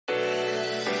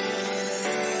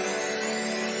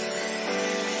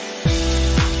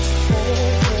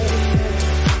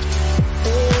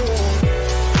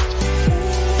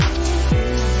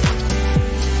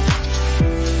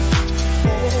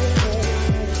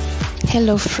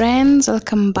Hello friends,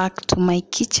 welcome back to my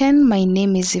kitchen. My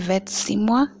name is Yvette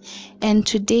Simwa and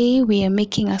today we are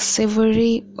making a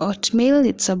savory oatmeal.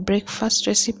 It's a breakfast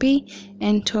recipe,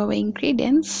 and to our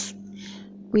ingredients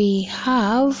we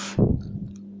have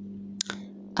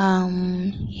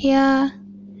here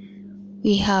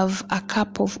we have a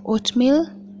cup of oatmeal.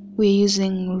 We're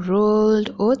using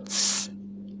rolled oats.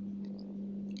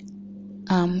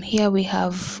 Here we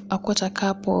have a quarter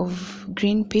cup of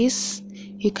green peas.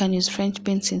 You can use French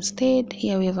beans instead.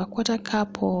 Here we have a quarter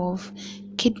cup of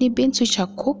kidney beans which are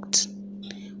cooked.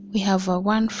 We have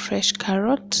one fresh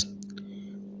carrot.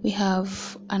 We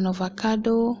have an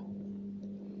avocado,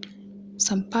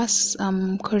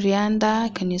 some coriander.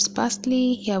 You can use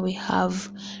parsley. Here we have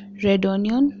red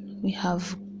onion. We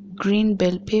have green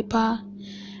bell pepper,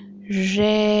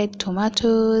 red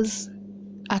tomatoes,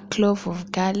 a clove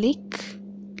of garlic,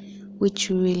 which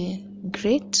we will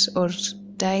grate or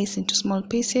dice into small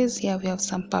pieces. Here we have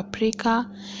some paprika,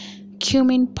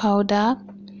 cumin powder,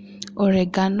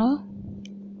 oregano,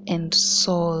 and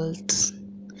salt.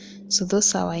 So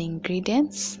those are our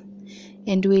ingredients,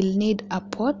 and we'll need a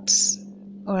pot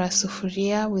or a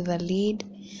sufuria with a lid,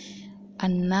 a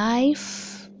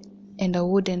knife, and a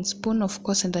wooden spoon, of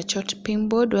course, and a chopping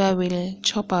board where we'll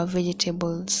chop our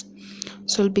vegetables.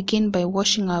 So we'll begin by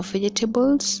washing our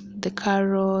vegetables, the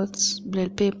carrots, bell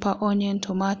pepper, onion,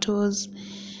 tomatoes,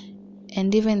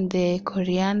 and even the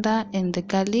coriander and the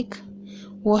garlic.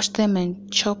 Wash them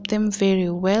and chop them very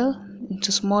well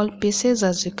into small pieces,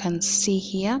 as you can see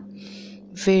here.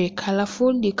 Very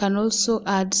colorful. You can also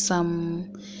add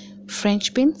some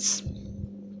French beans.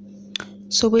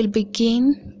 So we'll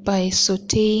begin by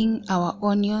sauteing our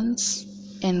onions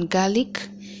and garlic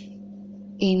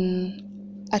in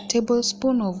a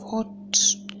tablespoon of hot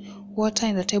water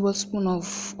and a tablespoon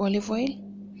of olive oil.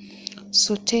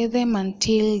 Saute them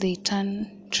until they turn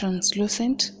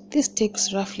translucent. This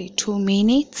takes roughly 2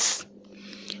 minutes.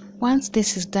 Once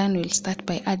this is done, we'll start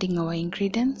by adding our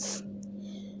ingredients.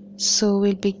 So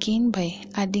we'll begin by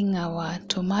adding our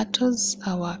tomatoes,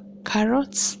 our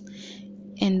carrots,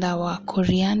 and our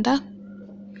coriander.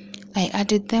 I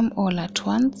added them all at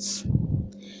once.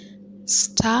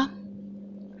 Stir.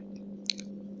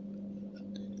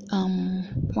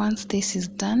 Once this is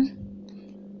done,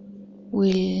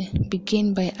 we'll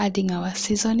begin by adding our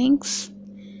seasonings.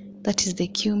 That is the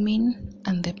cumin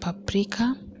and the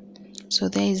paprika. So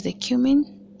there is the cumin,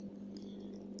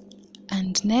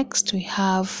 and next we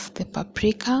have the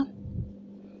paprika.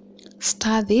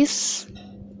 Stir this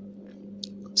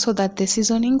so that the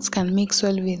seasonings can mix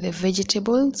well with the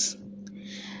vegetables.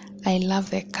 I love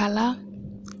the color.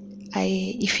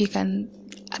 If you can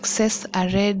access a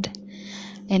red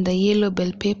and a yellow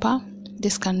bell pepper,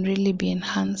 this can really be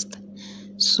enhanced.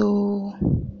 So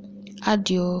add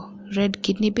your red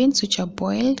kidney beans which are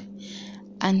boiled,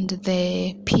 and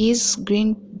the peas,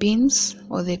 green beans,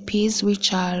 or the peas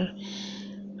which are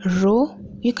raw.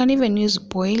 You can even use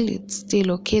boiled, it's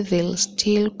still okay, they'll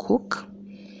still cook.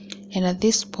 And at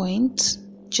this point,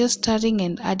 just stirring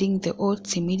and adding the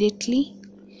oats immediately.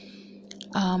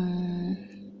 I'll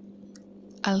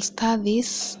stir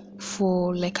this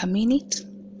for like a minute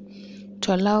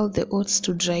to allow the oats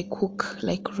to dry cook,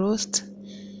 like roast.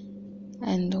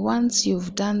 And once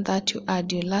you've done that, you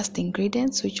add your last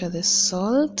ingredients, which are the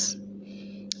salt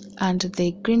and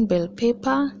the green bell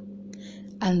pepper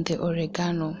and the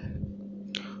oregano.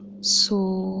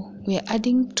 So we are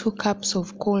adding 2 cups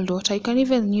of cold water. You can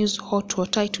even use hot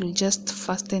water, it will just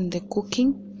fasten the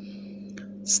cooking.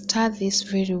 Stir this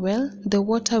very well. The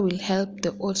water will help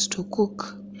the oats to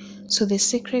cook. So the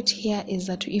secret here is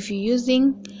that if you're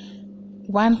using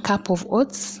 1 cup of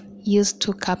oats, use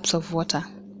 2 cups of water,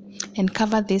 and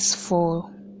cover this for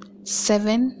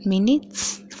 7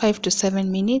 minutes, 5 to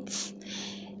 7 minutes.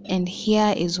 And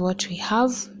here is what we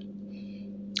have.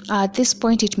 At this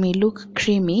point it may look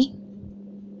creamy,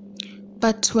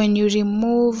 but when you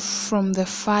remove from the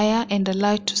fire and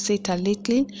allow it to sit a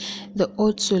little, the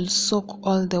oats will soak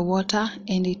all the water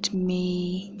and it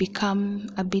may become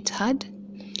a bit hard,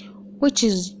 which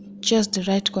is just the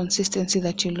right consistency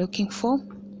that you're looking for.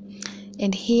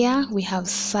 And here we have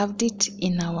served it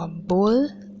in our bowl.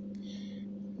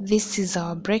 This is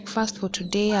our breakfast for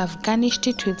today. I've garnished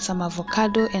it with some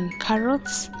avocado and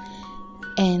carrots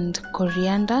and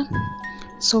coriander.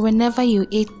 So whenever you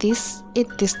eat this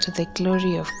to the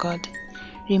glory of God.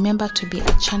 Remember to be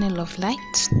a channel of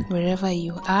light wherever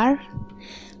you are.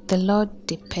 The Lord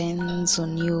depends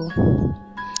on you.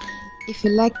 If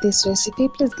you like this recipe,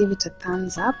 please give it a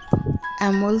thumbs up.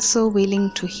 I'm also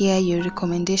willing to hear your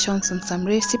recommendations on some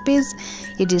recipes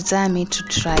you desire me to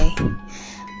try.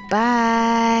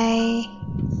 Bye.